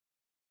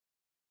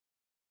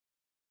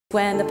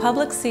When the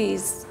public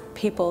sees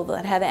people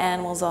that have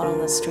animals out on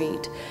the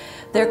street,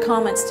 their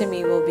comments to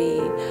me will be,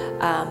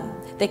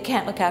 they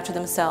can't look after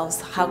themselves,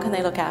 how can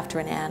they look after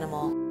an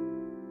animal?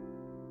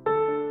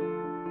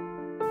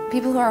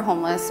 People who are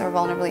homeless or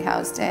vulnerably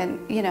housed and,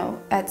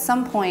 at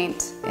some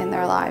point in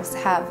their lives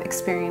have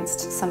experienced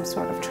some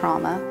sort of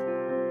trauma.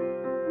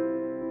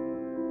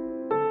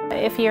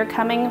 If you're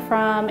coming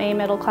from a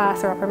middle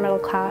class or upper middle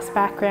class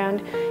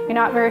background, you're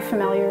not very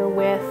familiar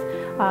with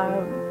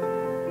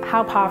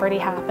how poverty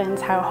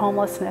happens, how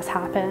homelessness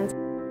happens.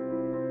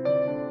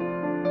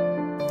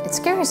 It's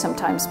scary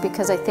sometimes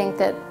because I think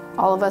that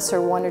all of us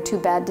are one or two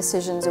bad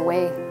decisions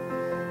away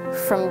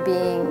from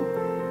being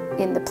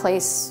in the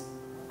place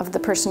of the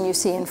person you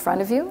see in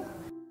front of you.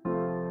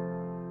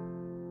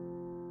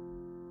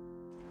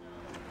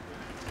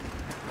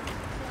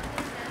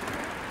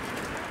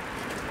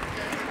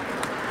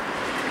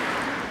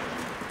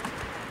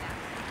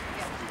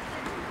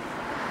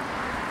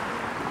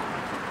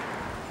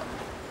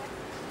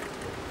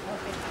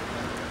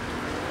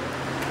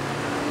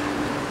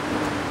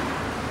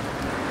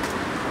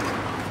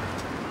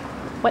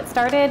 What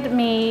started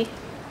me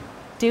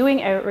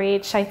doing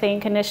outreach, I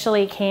think,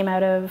 initially came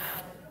out of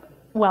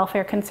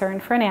welfare concern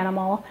for an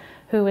animal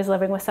who was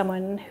living with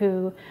someone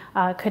who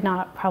could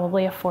not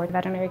probably afford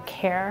veterinary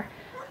care.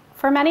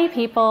 For many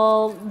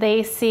people,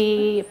 they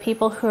see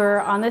people who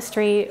are on the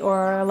street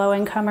or low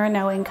income or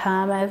no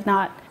income as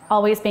not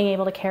always being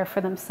able to care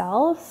for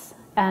themselves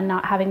and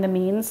not having the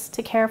means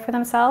to care for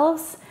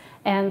themselves.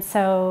 And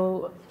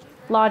so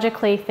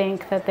logically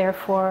think that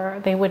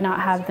therefore they would not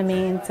have the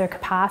means or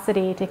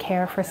capacity to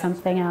care for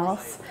something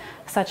else,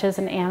 such as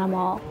an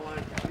animal.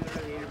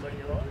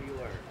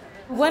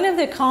 One of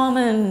the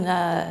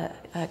common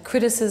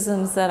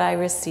criticisms that I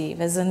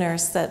receive as a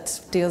nurse that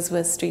deals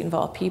with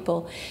street-involved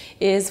people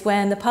is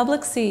when the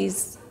public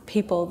sees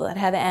people that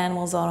have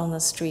animals out on the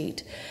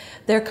street,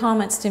 their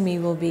comments to me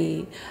will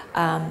be,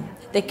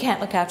 they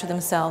can't look after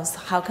themselves,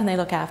 how can they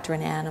look after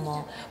an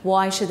animal?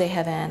 Why should they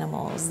have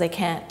animals? They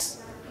can't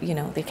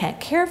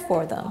care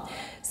for them.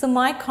 So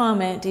my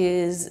comment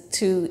is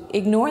to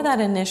ignore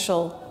that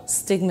initial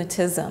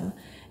stigmatism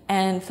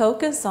and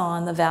focus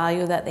on the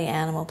value that the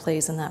animal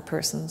plays in that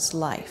person's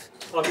life.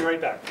 I'll be right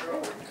back.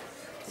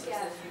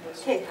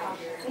 Okay,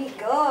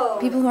 go.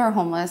 People who are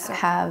homeless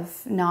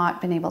have not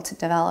been able to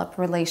develop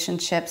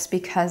relationships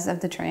because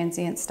of the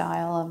transient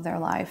style of their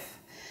life,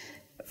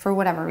 for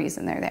whatever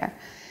reason they're there.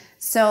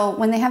 So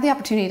when they have the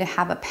opportunity to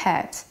have a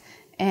pet,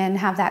 and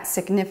have that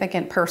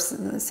significant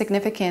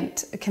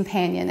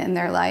companion in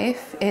their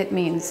life, it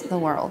means the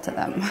world to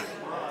them.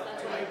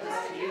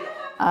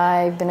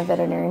 I've been a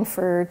veterinarian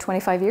for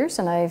 25 years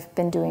and I've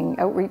been doing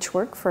outreach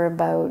work for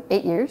about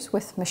 8 years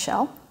with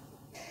Michelle.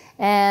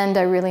 And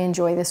I really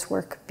enjoy this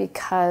work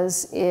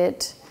because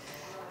it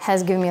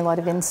has given me a lot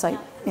of insight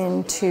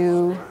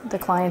into the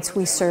clients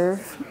we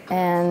serve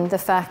and the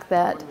fact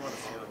that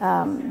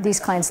these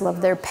clients love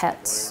their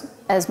pets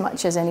as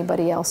much as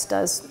anybody else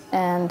does,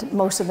 and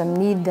most of them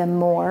need them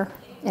more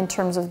in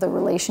terms of the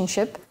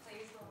relationship.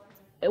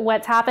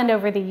 What's happened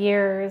over the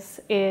years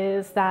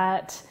is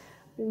that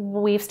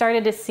we've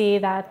started to see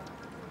that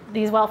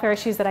these welfare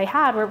issues that I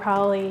had were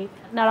probably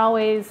not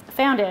always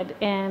founded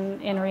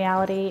in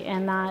reality,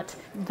 and that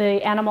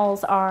the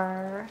animals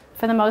are,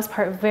 for the most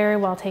part, very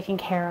well taken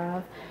care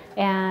of.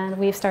 And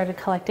we've started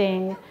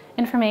collecting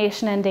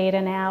information and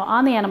data now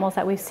on the animals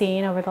that we've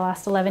seen over the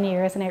last 11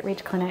 years in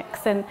outreach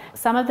clinics. And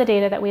some of the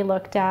data that we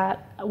looked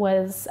at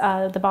was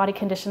the body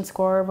condition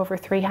score of over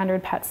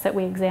 300 pets that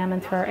we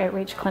examined through our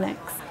outreach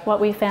clinics. What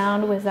we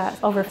found was that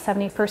over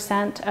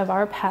 70% of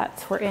our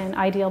pets were in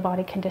ideal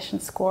body condition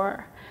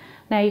score.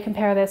 Now you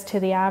compare this to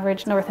the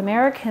average North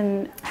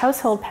American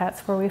household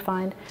pets, where we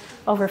find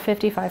over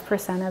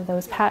 55% of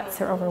those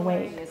pets are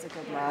overweight.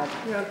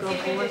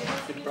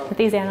 But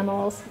these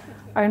animals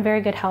are in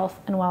very good health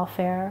and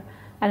welfare,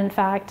 and in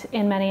fact,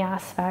 in many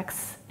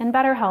aspects, in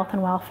better health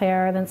and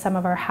welfare than some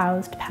of our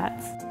housed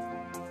pets.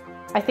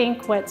 I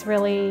think what's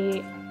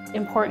really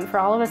important for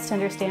all of us to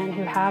understand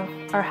who have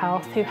our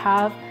health, who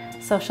have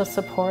social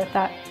support,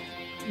 that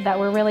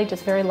we're really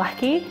just very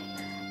lucky,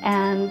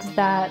 and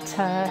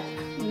that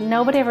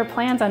nobody ever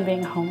plans on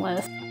being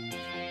homeless.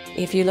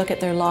 If you look at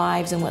their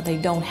lives and what they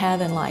don't have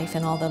in life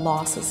and all the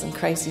losses and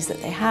crises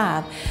that they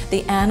have,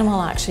 the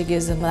animal actually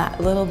gives them that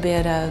little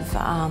bit of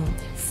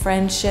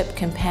friendship,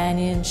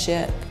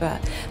 companionship,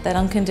 that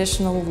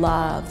unconditional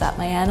love, that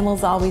my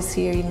animal's always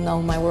here even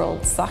though my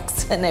world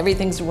sucks and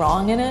everything's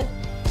wrong in it.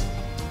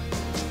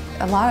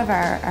 A lot of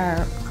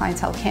our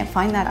clientele can't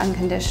find that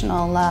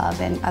unconditional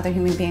love in other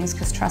human beings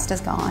because trust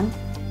is gone.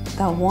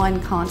 The one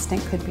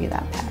constant could be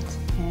that pet,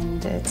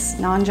 and it's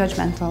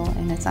non-judgmental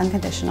and it's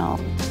unconditional.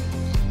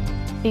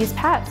 These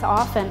pets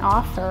often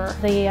offer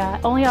the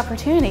only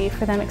opportunity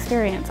for them to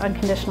experience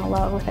unconditional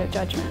love without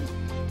judgment.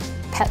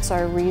 Pets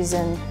are a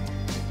reason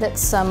that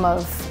some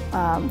of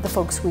the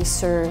folks we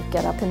serve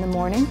get up in the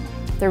morning.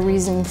 They're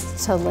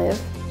reasons to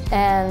live,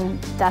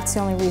 and that's the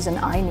only reason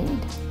I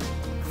need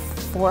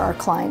for our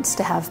clients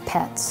to have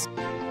pets.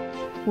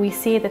 we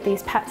see that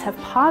these pets have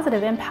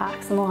positive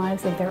impacts in the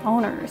lives of their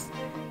owners.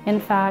 In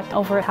fact,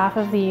 over half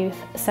of the youth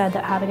said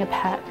that having a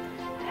pet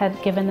had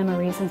given them a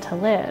reason to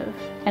live,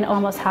 and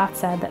almost half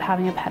said that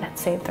having a pet had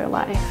saved their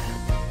life.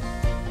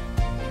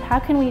 How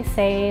can we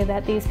say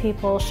that these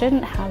people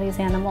shouldn't have these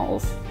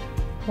animals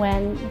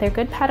when they're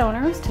good pet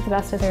owners to the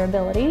best of their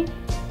ability,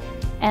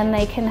 and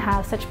they can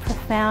have such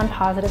profound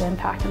positive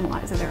impact in the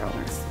lives of their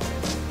owners?